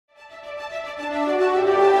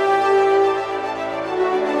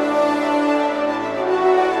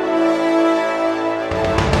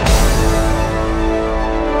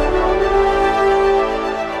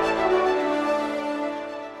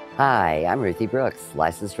I'm Ruthie Brooks,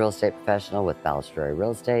 licensed real estate professional with Balustrade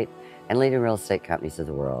Real Estate and leading real estate companies of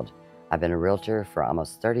the world. I've been a realtor for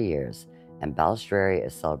almost 30 years, and Balustrade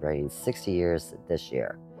is celebrating 60 years this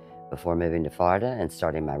year. Before moving to Florida and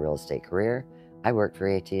starting my real estate career, I worked for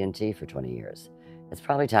AT&T for 20 years. It's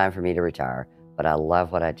probably time for me to retire, but I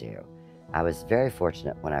love what I do. I was very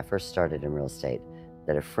fortunate when I first started in real estate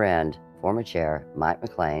that a friend, former chair, Mike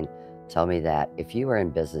McLean, told me that if you are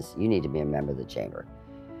in business, you need to be a member of the chamber.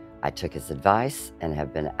 I took his advice and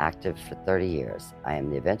have been active for 30 years. I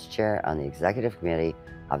am the events chair on the executive committee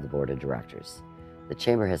of the board of directors. The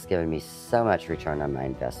chamber has given me so much return on my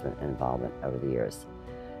investment and involvement over the years.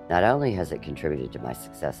 Not only has it contributed to my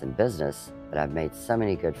success in business, but I've made so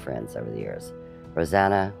many good friends over the years.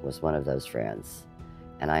 Rosanna was one of those friends,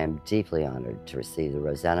 and I am deeply honored to receive the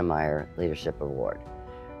Rosanna Meyer Leadership Award.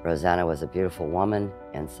 Rosanna was a beautiful woman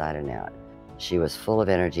inside and out. She was full of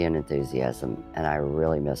energy and enthusiasm, and I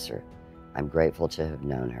really miss her. I'm grateful to have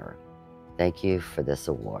known her. Thank you for this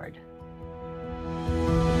award.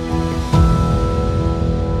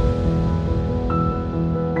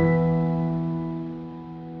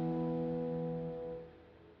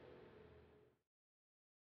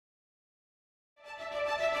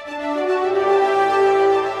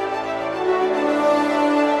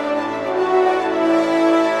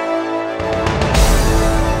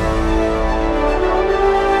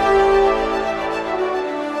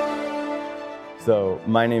 So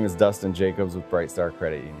my name is Dustin Jacobs with Bright Star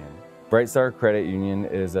Credit Union. Bright Star Credit Union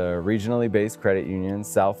is a regionally based credit union.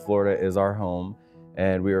 South Florida is our home,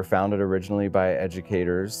 and we were founded originally by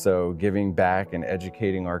educators. So giving back and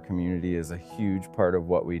educating our community is a huge part of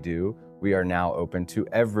what we do. We are now open to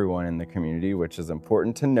everyone in the community, which is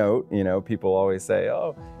important to note. You know, people always say,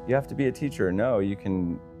 oh, you have to be a teacher. No, you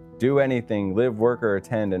can do anything, live, work, or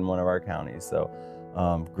attend in one of our counties. So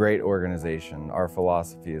great organization. Our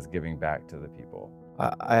philosophy is giving back to the people.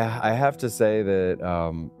 I have to say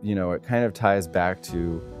that, you know, it kind of ties back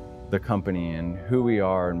to the company and who we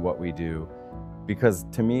are and what we do, because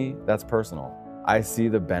to me, that's personal. I see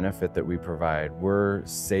the benefit that we provide. We're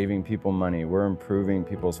saving people money. We're improving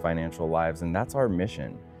people's financial lives, and that's our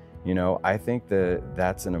mission. You know, I think that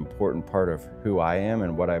that's an important part of who I am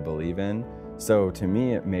and what I believe in. So to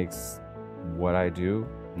me, it makes what I do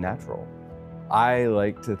natural. I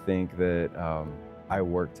like to think that I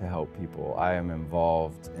work to help people. I am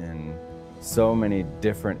involved in so many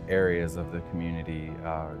different areas of the community,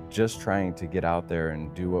 just trying to get out there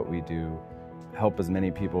and do what we do, help as many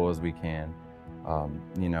people as we can.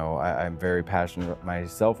 You know, I'm very passionate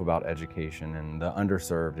myself about education and the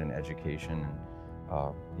underserved in education.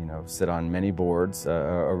 And, you know, sit on many boards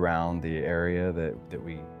around the area that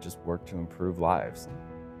we just work to improve lives.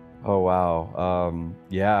 Oh, wow.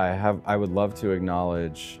 Yeah, I would love to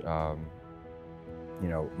acknowledge, you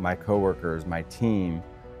know, my coworkers, my team.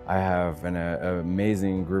 I have an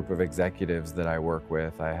amazing group of executives that I work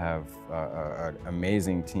with. I have an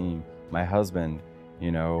amazing team. My husband,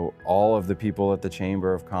 you know, all of the people at the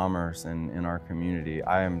Chamber of Commerce and in our community.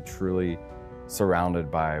 I am truly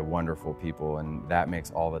surrounded by wonderful people, and that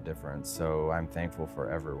makes all the difference. So I'm thankful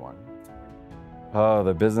for everyone. Oh,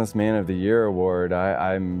 the Businessman of the Year award.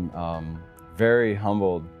 I'm very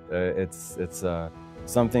humbled. It's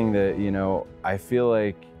something that, you know, I feel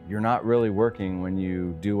like you're not really working when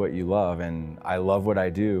you do what you love, and I love what I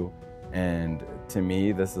do. And to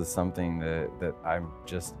me, this is something that I'm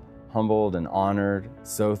just humbled and honored,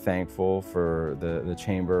 so thankful for the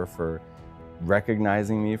Chamber for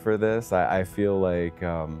recognizing me for this. I feel like,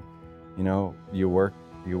 you know, you work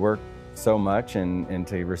so much, and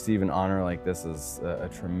to receive an honor like this is a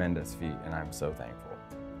tremendous feat, and I'm so thankful.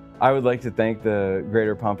 I would like to thank the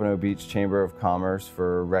Greater Pompano Beach Chamber of Commerce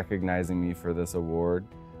for recognizing me for this award.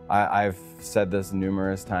 I've said this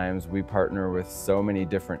numerous times. We partner with so many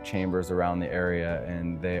different chambers around the area,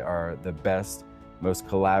 and they are the best, most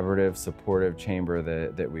collaborative, supportive chamber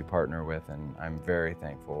that we partner with, and I'm very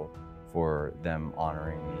thankful for them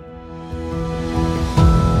honoring me.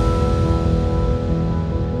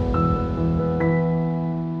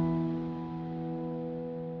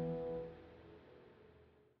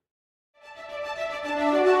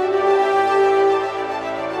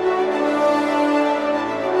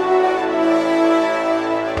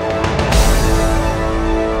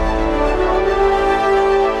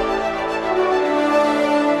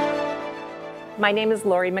 My name is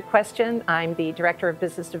Lori McQuestion. I'm the Director of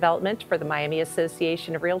Business Development for the Miami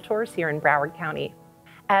Association of Realtors here in Broward County.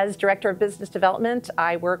 As Director of Business Development,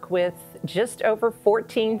 I work with just over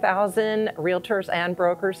 14,000 realtors and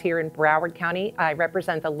brokers here in Broward County. I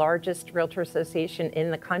represent the largest realtor association in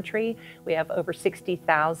the country. We have over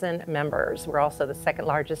 60,000 members. We're also the second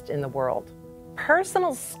largest in the world.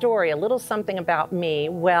 Personal story, a little something about me.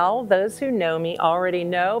 Well, those who know me already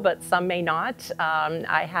know, but some may not.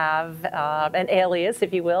 I have an alias,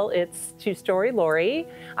 if you will. It's Two Story Lori.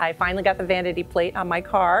 I finally got the vanity plate on my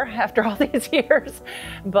car after all these years.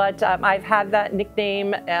 But I've had that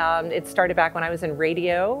nickname. It started back when I was in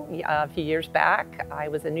radio a few years back. I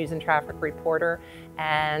was a news and traffic reporter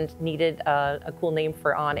and needed a cool name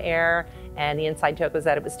for on air. And the inside joke was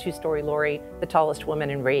that it was Two Story Lori, the tallest woman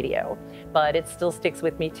in radio. But it still sticks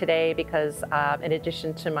with me today because in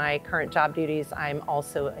addition to my current job duties, I'm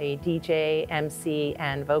also a DJ, MC,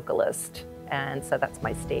 and vocalist. And so that's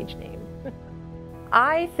my stage name.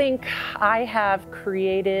 I think I have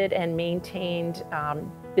created and maintained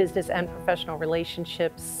business and professional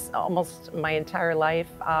relationships almost my entire life.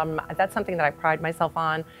 That's something that I pride myself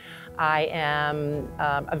on. I am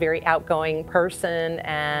a very outgoing person,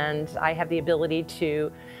 and I have the ability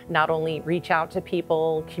to not only reach out to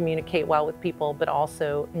people, communicate well with people, but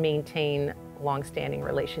also maintain long-standing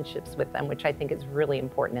relationships with them, which I think is really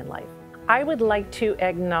important in life. I would like to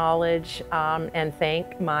acknowledge and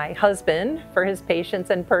thank my husband for his patience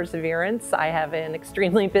and perseverance. I have an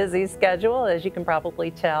extremely busy schedule, as you can probably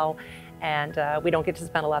tell, and we don't get to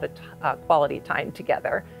spend a lot of quality time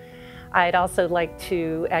together. I'd also like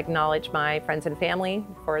to acknowledge my friends and family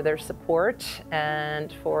for their support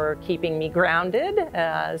and for keeping me grounded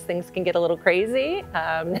as things can get a little crazy.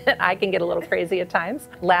 I can get a little crazy at times.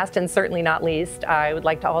 Last and certainly not least, I would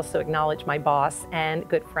like to also acknowledge my boss and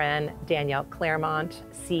good friend, Danielle Claremont,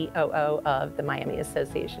 COO of the Miami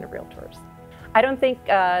Association of Realtors. I don't think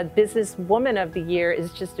Businesswoman of the Year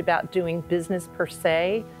is just about doing business per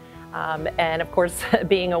se. And of course,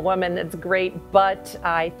 being a woman, it's great, but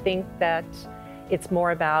I think that it's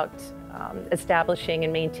more about establishing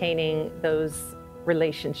and maintaining those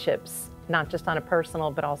relationships, not just on a personal,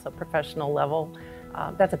 but also professional level.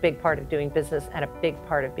 That's a big part of doing business and a big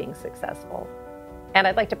part of being successful. And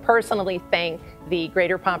I'd like to personally thank the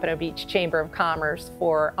Greater Pompano Beach Chamber of Commerce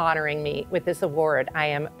for honoring me with this award. I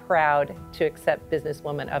am proud to accept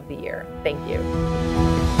Businesswoman of the Year. Thank you.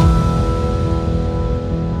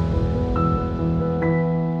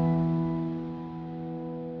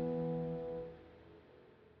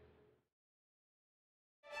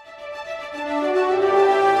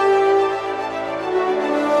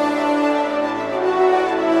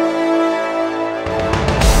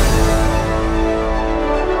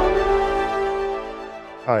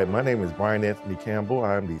 Hi, my name is Brian Anthony Campbell.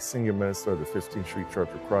 I'm the Senior Minister of the 15th Street Church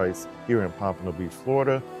of Christ here in Pompano Beach,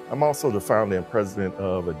 Florida. I'm also the founder and president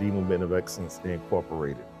of A Movement of Excellence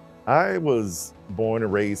Incorporated. I was born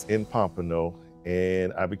and raised in Pompano,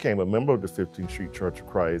 and I became a member of the 15th Street Church of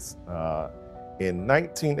Christ in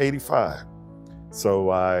 1985.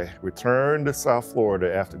 So I returned to South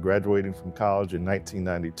Florida after graduating from college in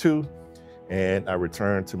 1992, and I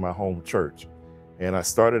returned to my home church. And I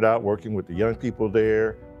started out working with the young people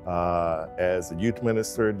there as a youth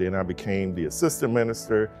minister. Then I became the assistant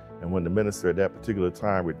minister. And when the minister at that particular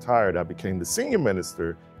time retired, I became the senior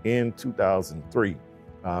minister in 2003.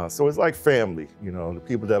 So it's like family, you know, the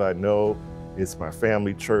people that I know, it's my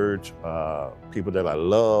family church, people that I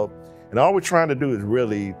love. And all we're trying to do is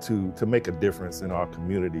really to make a difference in our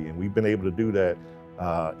community. And we've been able to do that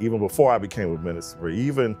even before I became a minister,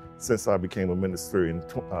 even since I became a minister in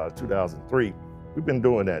 2003. We've been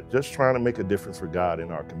doing that, just trying to make a difference for God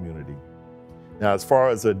in our community. Now, as far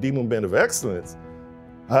as a Movement of Excellence,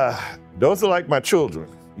 those are like my children.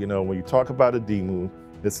 You know, when you talk about a DMU,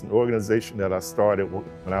 it's an organization that I started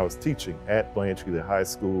when I was teaching at Blanchard High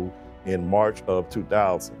School in March of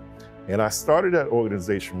 2000. And I started that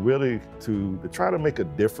organization really to try to make a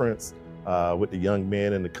difference with the young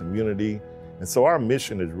men in the community. And so our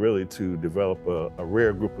mission is really to develop a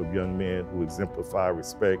rare group of young men who exemplify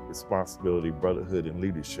respect, responsibility, brotherhood, and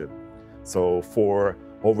leadership. So for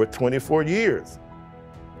over 24 years,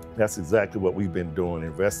 that's exactly what we've been doing,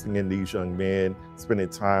 investing in these young men, spending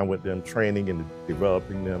time with them, training and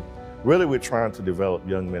developing them. Really, we're trying to develop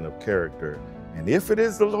young men of character. And if it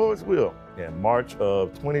is the Lord's will, in March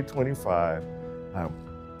of 2025, I'm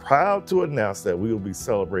proud to announce that we will be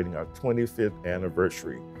celebrating our 25th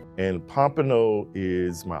anniversary. And Pompano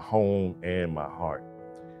is my home and my heart.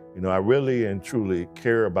 You know, I really and truly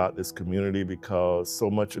care about this community because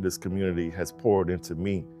so much of this community has poured into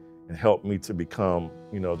me and helped me to become,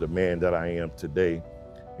 you know, the man that I am today.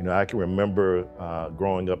 You know, I can remember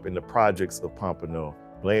growing up in the projects of Pompano,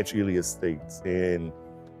 Blanche Ely Estates, and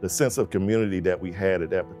the sense of community that we had at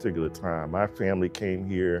that particular time. My family came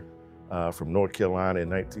here from North Carolina in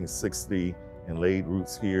 1960 and laid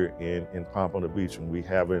roots here in Pompano Beach, and we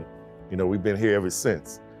haven't, we've been here ever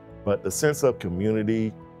since. But the sense of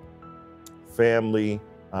community, family,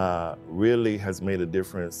 really has made a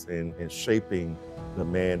difference in shaping the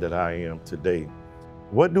man that I am today.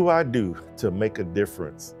 What do I do to make a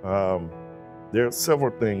difference? There are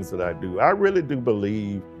several things that I do. I really do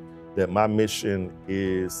believe that my mission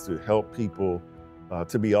is to help people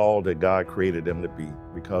to be all that God created them to be,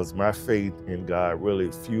 because my faith in God really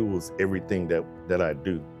fuels everything that I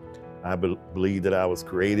do. I believe that I was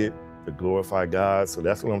created to glorify God, so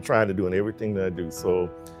that's what I'm trying to do in everything that I do. So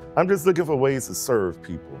I'm just looking for ways to serve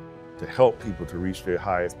people, to help people to reach their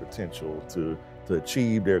highest potential, to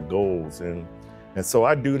achieve their goals. And so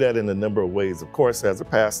I do that in a number of ways. Of course, as a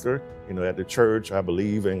pastor, at the church, I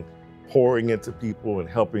believe in pouring into people and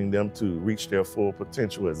helping them to reach their full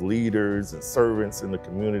potential as leaders and servants in the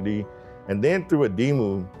community. And then through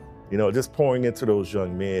ADIMU, just pouring into those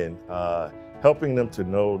young men, helping them to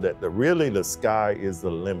know that really the sky is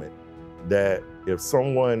the limit. That if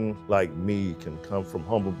someone like me can come from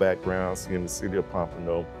humble backgrounds here in the city of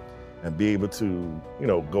Pompano and be able to,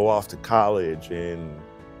 go off to college and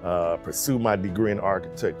pursue my degree in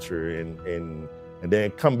architecture and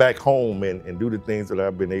then come back home and do the things that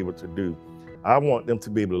I've been able to do, I want them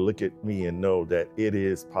to be able to look at me and know that it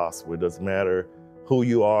is possible. It doesn't matter who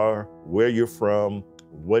you are, where you're from,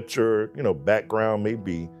 what your background may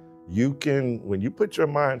be. You can, when you put your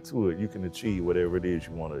mind to it, you can achieve whatever it is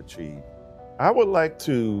you want to achieve. I would like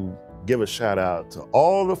to give a shout out to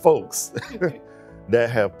all the folks that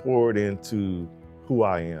have poured into who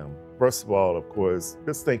I am. First of all, of course,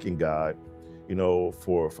 just thanking God,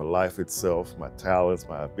 for life itself, my talents,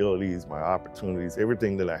 my abilities, my opportunities,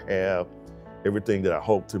 everything that I have, everything that I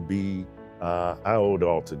hope to be, I owe it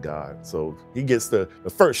all to God. So he gets the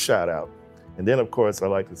first shout out. And then, of course, I'd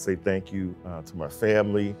like to say thank you to my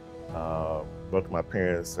family. Both of my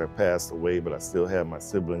parents have passed away, but I still have my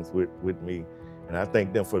siblings with me. And I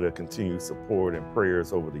thank them for their continued support and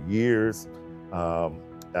prayers over the years.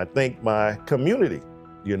 I thank my community,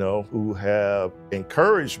 who have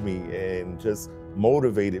encouraged me and just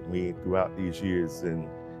motivated me throughout these years. And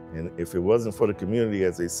if it wasn't for the community,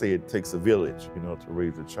 as they say, it takes a village, to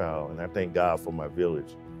raise a child. And I thank God for my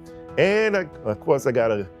village. And of course, I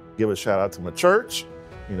gotta give a shout out to my church,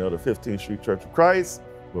 the 15th Street Church of Christ,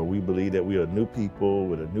 where we believe that we are new people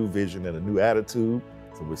with a new vision and a new attitude.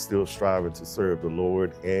 So we're still striving to serve the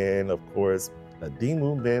Lord. And of course,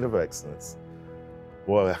 ADIMU Man of Excellence.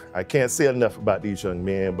 Boy, I can't say enough about these young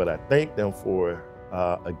men, but I thank them for,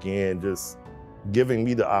 again, just giving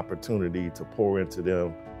me the opportunity to pour into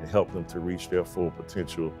them and help them to reach their full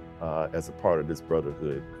potential as a part of this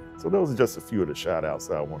brotherhood. So those are just a few of the shout outs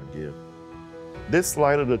that I want to give. This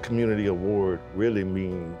Light of the Community Award really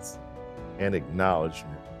means an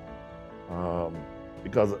acknowledgement.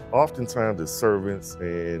 Because oftentimes as servants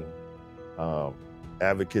and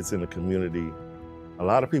advocates in the community, a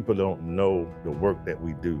lot of people don't know the work that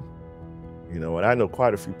we do. And I know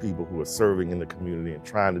quite a few people who are serving in the community and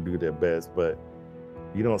trying to do their best, but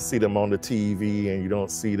you don't see them on the TV and you don't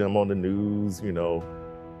see them on the news,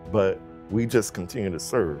 but we just continue to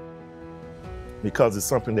serve because it's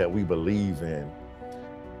something that we believe in.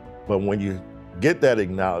 But when you get that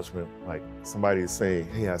acknowledgement, like somebody is saying,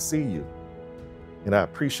 hey, I see you. And I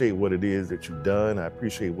appreciate what it is that you've done. I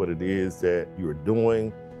appreciate what it is that you're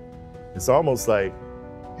doing. It's almost like,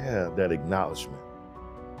 that acknowledgement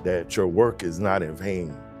that your work is not in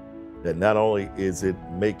vain, that not only is it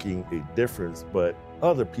making a difference, but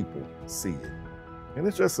other people see it. And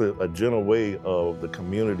it's just a gentle way of the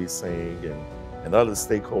community saying and other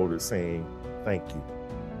stakeholders saying, thank you.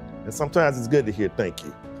 And sometimes it's good to hear thank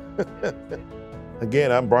you.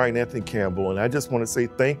 Again, I'm Brian Anthony Campbell, and I just want to say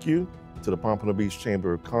thank you to the Pompano Beach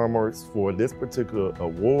Chamber of Commerce for this particular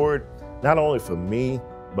award, not only for me,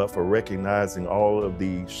 but for recognizing all of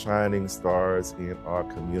the shining stars in our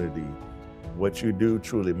community. What you do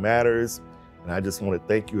truly matters, and I just want to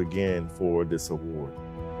thank you again for this award.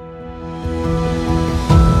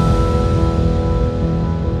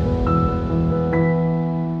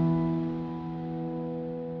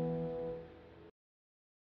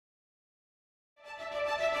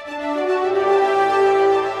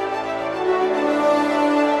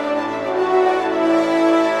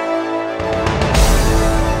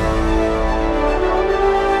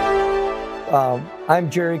 I'm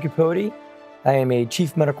Jerry Capote. I am a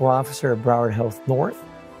Chief Medical Officer at Broward Health North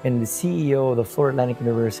and the CEO of the Florida Atlantic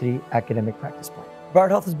University Academic Practice Plan. Broward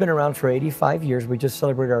Health has been around for 85 years. We just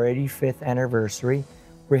celebrated our 85th anniversary.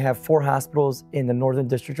 We have 4 hospitals in the Northern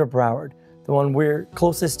District of Broward. The one we're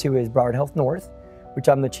closest to is Broward Health North, which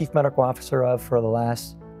I'm the Chief Medical Officer of for the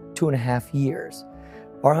last 2.5 years.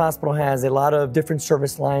 Our hospital has a lot of different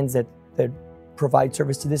service lines that provide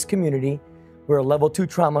service to this community. We're a level 2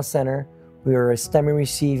 trauma center. We're a STEMI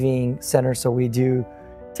receiving center, so we do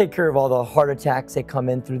take care of all the heart attacks that come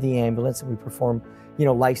in through the ambulance, and we perform,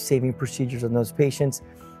 life-saving procedures on those patients.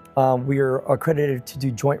 We are accredited to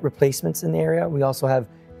do joint replacements in the area. We also have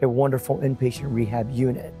a wonderful inpatient rehab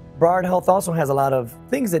unit. Broward Health also has a lot of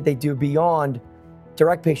things that they do beyond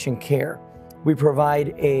direct patient care. We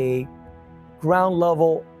provide a ground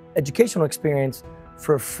level educational experience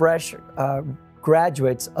for fresh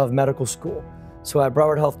graduates of medical school. So at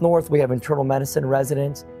Broward Health North, we have internal medicine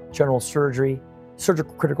residents, general surgery,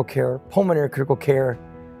 surgical critical care, pulmonary critical care,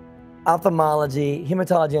 ophthalmology,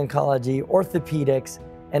 hematology oncology, orthopedics,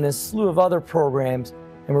 and a slew of other programs.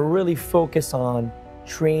 And we're really focused on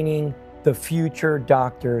training the future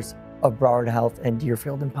doctors of Broward Health and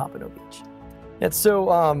Deerfield and Pompano Beach. And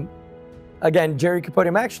so, again, Jerry Capote,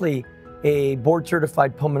 I'm actually a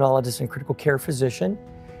board-certified pulmonologist and critical care physician,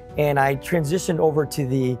 and I transitioned over to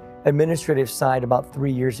the administrative side about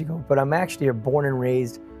 3 years ago, but I'm actually a born and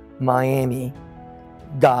raised Miami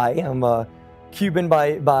guy. I'm a Cuban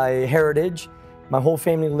by heritage. My whole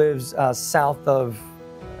family lives south of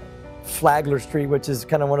Flagler Street, which is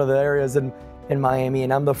kind of one of the areas in Miami,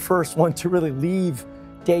 and I'm the first one to really leave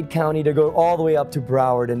Dade County to go all the way up to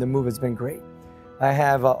Broward, and the move has been great. I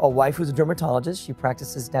have a wife who's a dermatologist. She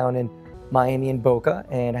practices down in Miami and Boca,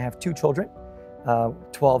 and I have 2 children,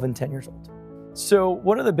 12 and 10 years old. So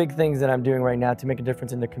one of the big things that I'm doing right now to make a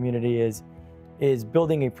difference in the community is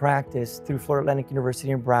building a practice through Florida Atlantic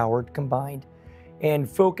University and Broward combined, and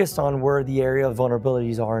focused on where the area of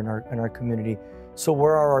vulnerabilities are in our community. So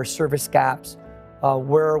where are our service gaps?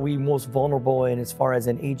 Where are we most vulnerable in as far as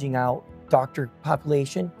an aging out doctor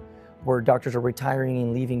population, where doctors are retiring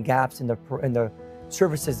and leaving gaps in the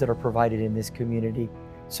services that are provided in this community.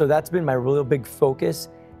 So that's been my real big focus,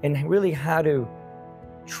 and really how to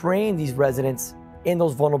train these residents in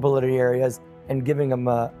those vulnerability areas and giving them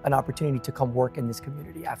an opportunity to come work in this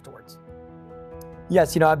community afterwards.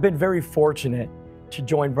 Yes, I've been very fortunate to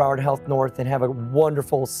join Broward Health North and have a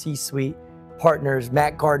wonderful C-suite partners,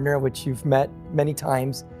 Matt Gardner, which you've met many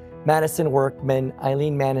times, Madison Workman,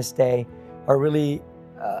 Eileen Manistay, are really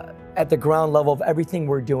at the ground level of everything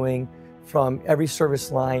we're doing, from every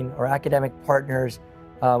service line, our academic partners.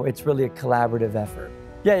 It's really a collaborative effort.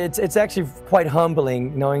 Yeah, it's actually quite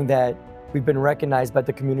humbling knowing that we've been recognized by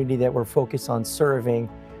the community that we're focused on serving,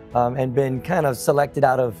 and been kind of selected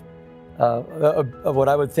out of what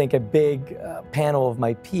I would think a big panel of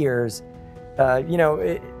my peers.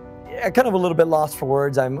 I'm kind of a little bit lost for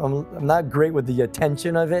words. I'm not great with the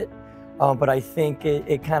attention of it, but I think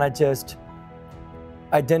it kind of just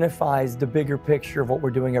identifies the bigger picture of what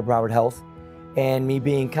we're doing at Broward Health, and me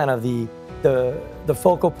being kind of the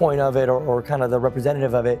focal point of it, or kind of the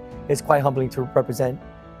representative of it, is quite humbling to represent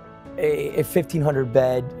a 1,500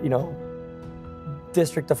 bed,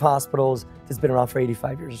 district of hospitals that's been around for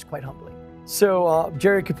 85 years. Is quite humbling. So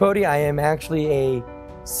Jerry Capote, I am actually a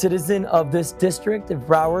citizen of this district of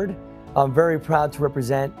Broward. I'm very proud to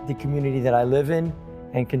represent the community that I live in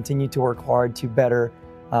and continue to work hard to better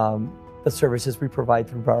the services we provide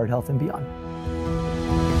through Broward Health and beyond.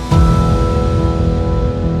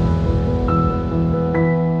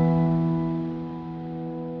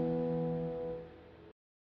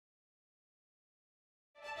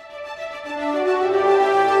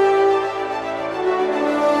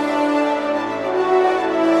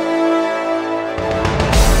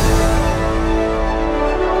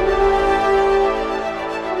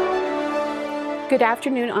 Good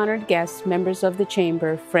afternoon, honored guests, members of the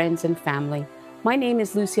Chamber, friends, and family. My name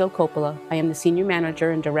is Lucille Coppola. I am the Senior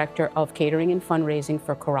Manager and Director of Catering and Fundraising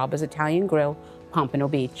for Carrabba's Italian Grill, Pompano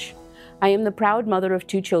Beach. I am the proud mother of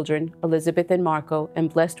 2 children, Elizabeth and Marco,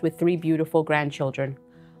 and blessed with 3 beautiful grandchildren.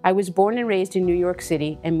 I was born and raised in New York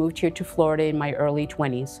City and moved here to Florida in my early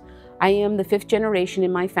 20s. I am the 5th generation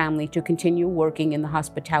in my family to continue working in the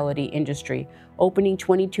hospitality industry, opening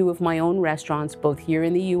 22 of my own restaurants both here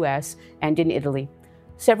in the U.S. and in Italy.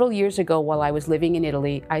 Several years ago, while I was living in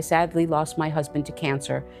Italy, I sadly lost my husband to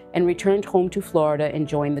cancer and returned home to Florida and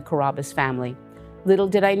joined the Carrabba's family. Little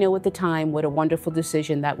did I know at the time what a wonderful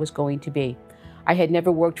decision that was going to be. I had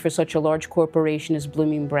never worked for such a large corporation as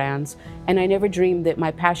Blooming Brands, and I never dreamed that my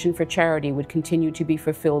passion for charity would continue to be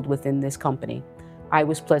fulfilled within this company. I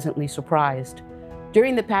was pleasantly surprised.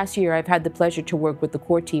 During the past year, I've had the pleasure to work with the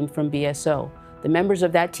core team from BSO. The members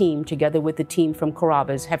of that team, together with the team from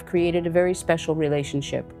Carrabba's, have created a very special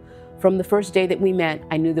relationship. From the first day that we met,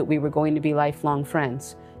 I knew that we were going to be lifelong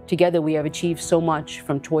friends. Together, we have achieved so much,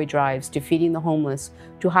 from toy drives to feeding the homeless,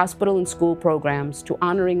 to hospital and school programs, to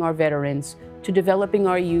honoring our veterans, to developing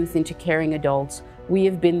our youth into caring adults. We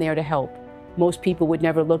have been there to help. Most people would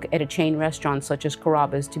never look at a chain restaurant such as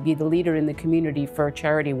Carrabba's to be the leader in the community for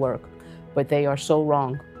charity work, but they are so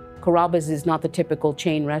wrong. Carrabba's is not the typical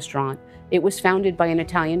chain restaurant. It was founded by an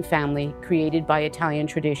Italian family, created by Italian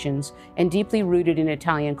traditions, and deeply rooted in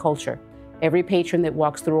Italian culture. Every patron that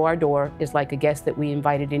walks through our door is like a guest that we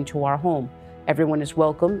invited into our home. Everyone is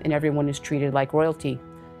welcome and everyone is treated like royalty.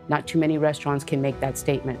 Not too many restaurants can make that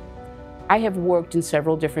statement. I have worked in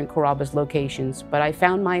several different Carrabba's locations, but I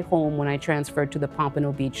found my home when I transferred to the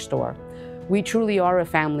Pompano Beach store. We truly are a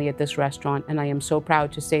family at this restaurant, and I am so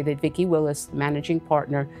proud to say that Vicki Willis, the managing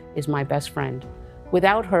partner, is my best friend.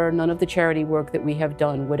 Without her, none of the charity work that we have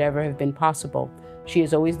done would ever have been possible. She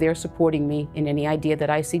is always there supporting me in any idea that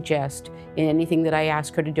I suggest, in anything that I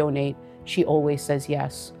ask her to donate. She always says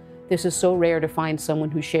yes. This is so rare to find someone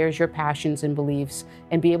who shares your passions and beliefs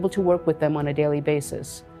and be able to work with them on a daily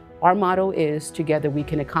basis. Our motto is, together we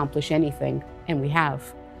can accomplish anything, and we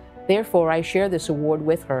have. Therefore, I share this award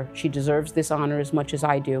with her. She deserves this honor as much as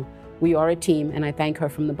I do. We are a team, and I thank her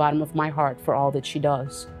from the bottom of my heart for all that she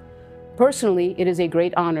does. Personally, it is a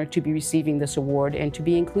great honor to be receiving this award and to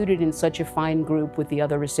be included in such a fine group with the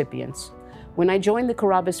other recipients. When I joined the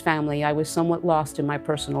Carrabba's family, I was somewhat lost in my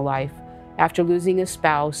personal life. After losing a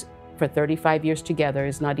spouse for 35 years together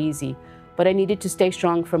is not easy, but I needed to stay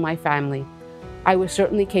strong for my family. I was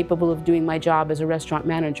certainly capable of doing my job as a restaurant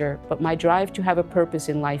manager, but my drive to have a purpose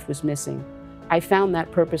in life was missing. I found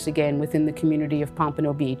that purpose again within the community of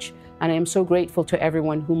Pompano Beach, and I am so grateful to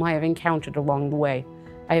everyone whom I have encountered along the way.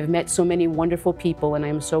 I have met so many wonderful people, and I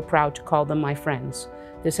am so proud to call them my friends.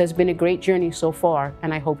 This has been a great journey so far,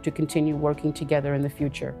 and I hope to continue working together in the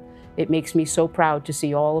future. It makes me so proud to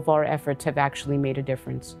see all of our efforts have actually made a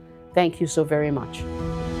difference. Thank you so very much.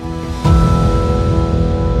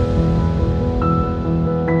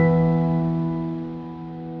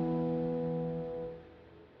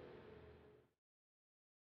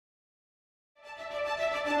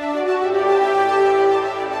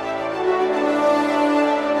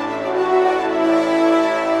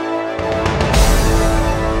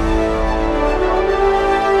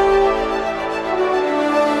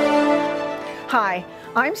 Hi,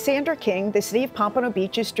 I'm Sandra King, the City of Pompano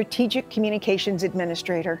Beach's Strategic Communications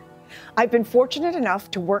Administrator. I've been fortunate enough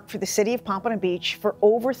to work for the City of Pompano Beach for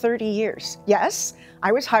over 30 years. Yes,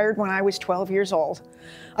 I was hired when I was 12 years old.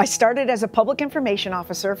 I started as a public information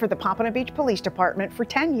officer for the Pompano Beach Police Department for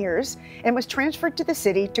 10 years and was transferred to the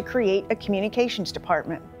city to create a communications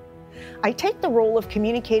department. I take the role of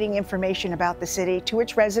communicating information about the city to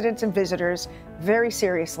its residents and visitors very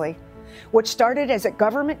seriously. What started as a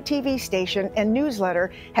government TV station and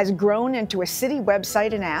newsletter has grown into a city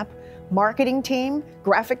website and app, marketing team,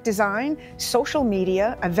 graphic design, social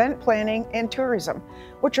media, event planning, and tourism,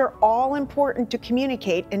 which are all important to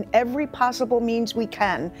communicate in every possible means we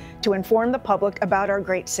can to inform the public about our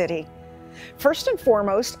great city. First and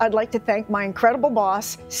foremost, I'd like to thank my incredible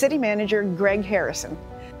boss, City Manager Greg Harrison,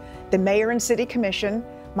 the Mayor and City Commission,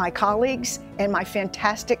 my colleagues, and my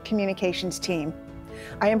fantastic communications team.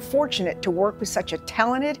 I am fortunate to work with such a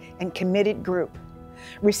talented and committed group.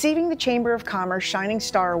 Receiving the Chamber of Commerce Shining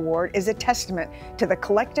Star Award is a testament to the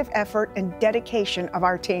collective effort and dedication of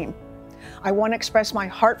our team. I want to express my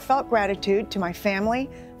heartfelt gratitude to my family,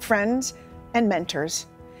 friends, and mentors.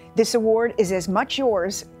 This award is as much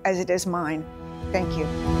yours as it is mine. Thank you.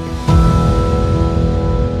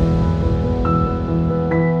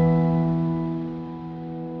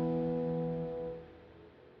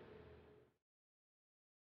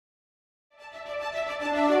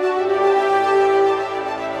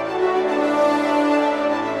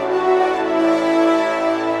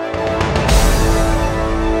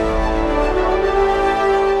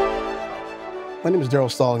 My name is Daryl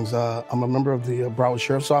Stallings. I'm a member of the Broward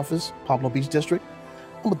Sheriff's Office, Pompano Beach District.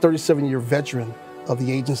 I'm a 37-year veteran of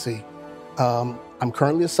the agency. I'm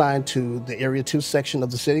currently assigned to the Area 2 section of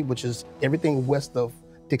the city, which is everything west of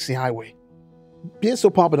Dixie Highway.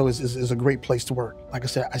 BSO Pompano is a great place to work. Like I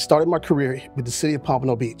said, I started my career with the city of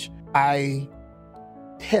Pompano Beach. I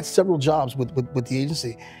had several jobs with the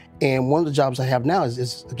agency, and one of the jobs I have now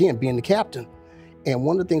is again, being the captain. And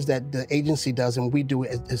one of the things that the agency does, and we do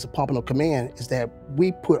as a Pompano Command, is that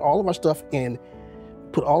we put all of our stuff in,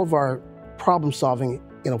 put all of our problem solving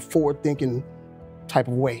in a forward-thinking type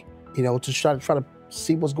of way, you know, to try to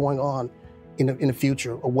see what's going on in the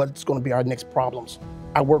future, or what's going to be our next problems.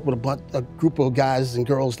 I work with a group of guys and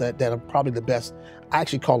girls that are probably the best. I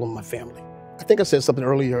actually call them my family. I think I said something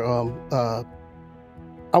earlier.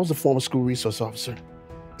 I was a former school resource officer,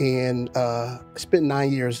 and I spent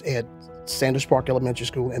 9 years at Sanders Park Elementary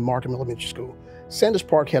School and Markham Elementary School. Sanders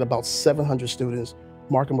Park had about 700 students,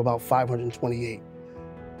 Markham about 528.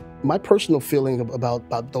 My personal feeling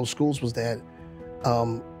about those schools was that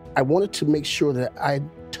I wanted to make sure that I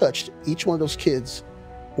touched each one of those kids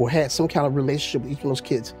or had some kind of relationship with each one of those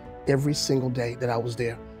kids every single day that I was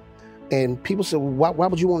there. And people said, well, why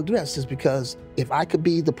would you want to do that? I says, because if I could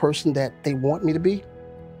be the person that they want me to be,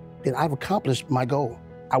 then I've accomplished my goal.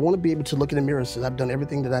 I want to be able to look in the mirror and say, I've done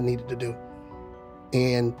everything that I needed to do.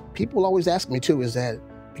 And people always ask me too, is that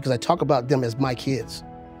because I talk about them as my kids.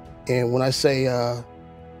 And when I say I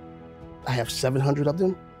have 700 of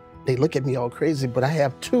them, they look at me all crazy, but I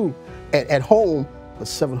have 2 at home, but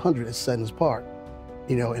 700 at Sanders Park,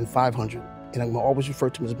 and 500. And I'm always refer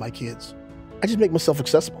to them as my kids. I just make myself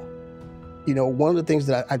accessible. One of the things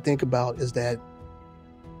that I think about is that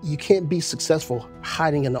you can't be successful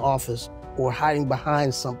hiding in the office or hiding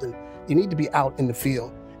behind something. You need to be out in the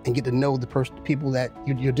field and get to know the people that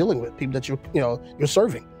you're dealing with, people that you're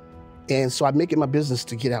serving. And so I make it my business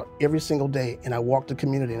to get out every single day, and I walk the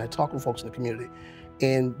community and I talk with folks in the community.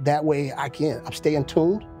 And that way I'm staying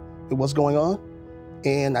tuned with what's going on.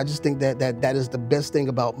 And I just think that is the best thing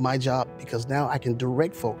about my job, because now I can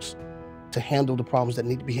direct folks to handle the problems that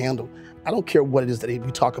need to be handled. I don't care what it is that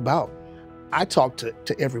we talk about. I talk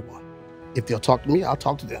to everyone. If they'll talk to me, I'll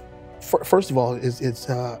talk to them. First of all, it's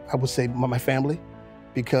I would say my family,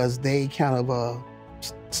 because they kind of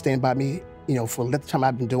stand by me, for the time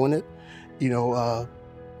I've been doing it.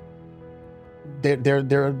 They're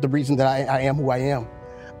the reason that I am who I am.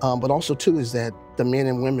 But also too is that the men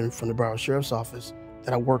and women from the Broward Sheriff's Office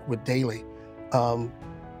that I work with daily.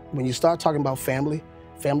 When you start talking about family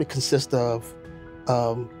consists of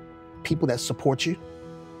people that support you,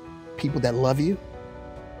 people that love you,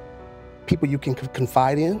 people you can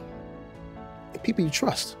confide in, and people you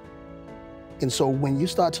trust. And so when you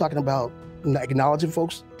start talking about acknowledging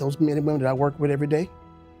folks, those men and women that I work with every day,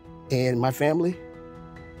 and my family,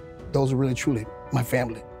 those are really truly my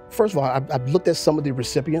family. First of all, I've looked at some of the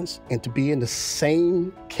recipients, and to be in the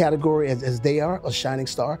same category as they are, a shining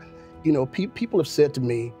star. People have said to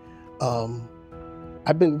me, some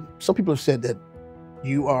people have said that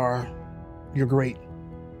you're great,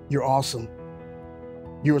 you're awesome,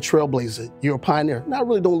 you're a trailblazer, you're a pioneer. Now, I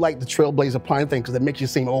really don't like the trailblazer pioneer thing because it makes you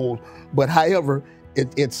seem old, but however,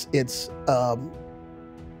 it's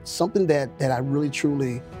something that I really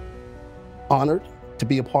truly honored to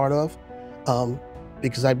be a part of,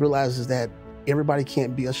 because I realize is that everybody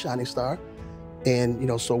can't be a shining star.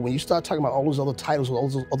 And so when you start talking about all those other titles, all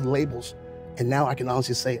those other labels, and now I can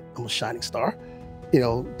honestly say I'm a shining star,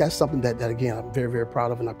 that's something that again, I'm very, very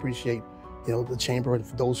proud of, and I appreciate, the chamber and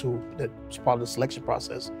for those that's part of the selection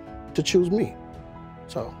process to choose me.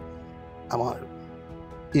 So I'm honored.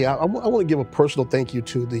 Yeah, I want to give a personal thank you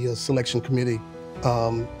to the selection committee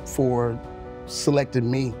for selecting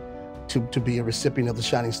me to be a recipient of the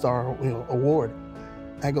Shining Star Award.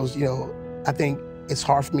 That goes, I think it's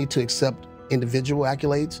hard for me to accept individual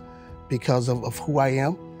accolades because of who I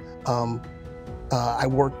am. I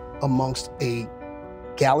work amongst a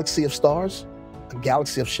galaxy of stars, a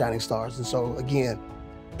galaxy of shining stars. And so again,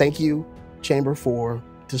 thank you, Chamber, for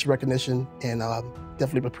this recognition, and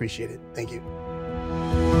definitely appreciate it. Thank you.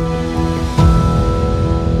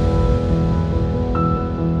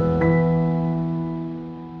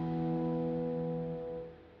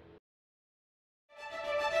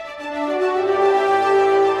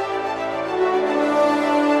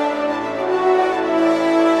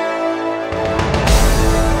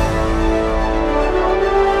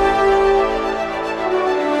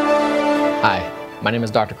 Hi, my name is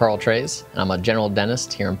Dr. Carl Trays, and I'm a general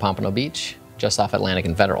dentist here in Pompano Beach, just off Atlantic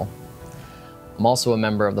and Federal. I'm also a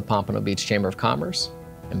member of the Pompano Beach Chamber of Commerce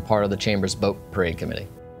and part of the Chamber's Boat Parade Committee.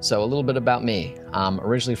 So a little bit about me. I'm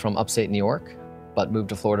originally from upstate New York, but moved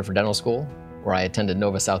to Florida for dental school, where I attended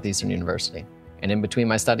Nova Southeastern University. And in between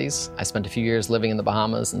my studies, I spent a few years living in the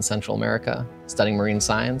Bahamas and Central America, studying marine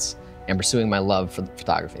science and pursuing my love for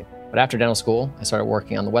photography. But after dental school, I started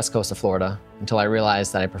working on the west coast of Florida until I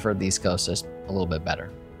realized that I preferred the East Coast just a little bit better.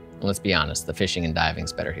 And let's be honest, the fishing and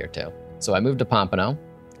diving's better here too. So I moved to Pompano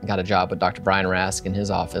and got a job with Dr. Brian Rask in his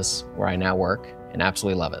office, where I now work, and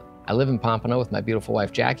absolutely love it. I live in Pompano with my beautiful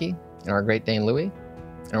wife Jackie and our Great Dane Louie,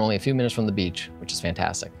 and are only a few minutes from the beach, which is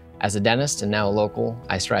fantastic. As a dentist and now a local,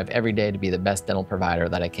 I strive every day to be the best dental provider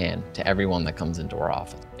that I can to everyone that comes into our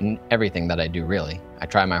office. In everything that I do, really, I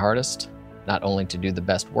try my hardest, not only to do the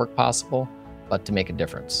best work possible, but to make a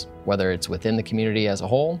difference. Whether it's within the community as a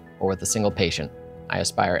whole or with a single patient, I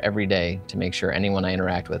aspire every day to make sure anyone I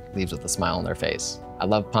interact with leaves with a smile on their face. I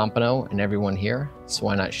love Pompano and everyone here, so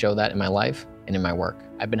why not show that in my life and in my work?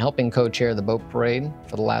 I've been helping co-chair the boat parade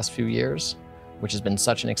for the last few years, which has been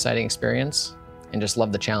such an exciting experience, and just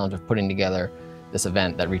love the challenge of putting together this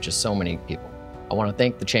event that reaches so many people. I want to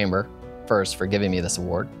thank the Chamber first for giving me this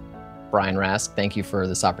award. Brian Rask, thank you for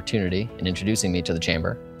this opportunity and introducing me to the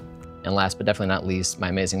Chamber. And last but definitely not least, my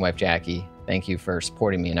amazing wife, Jackie, thank you for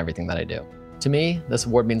supporting me in everything that I do. To me, this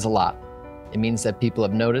award means a lot. It means that people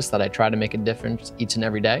have noticed that I try to make a difference each and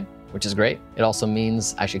every day, which is great. It also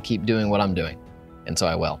means I should keep doing what I'm doing, and so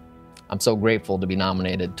I will. I'm so grateful to be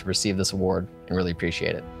nominated to receive this award and really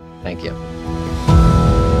appreciate it. Thank you.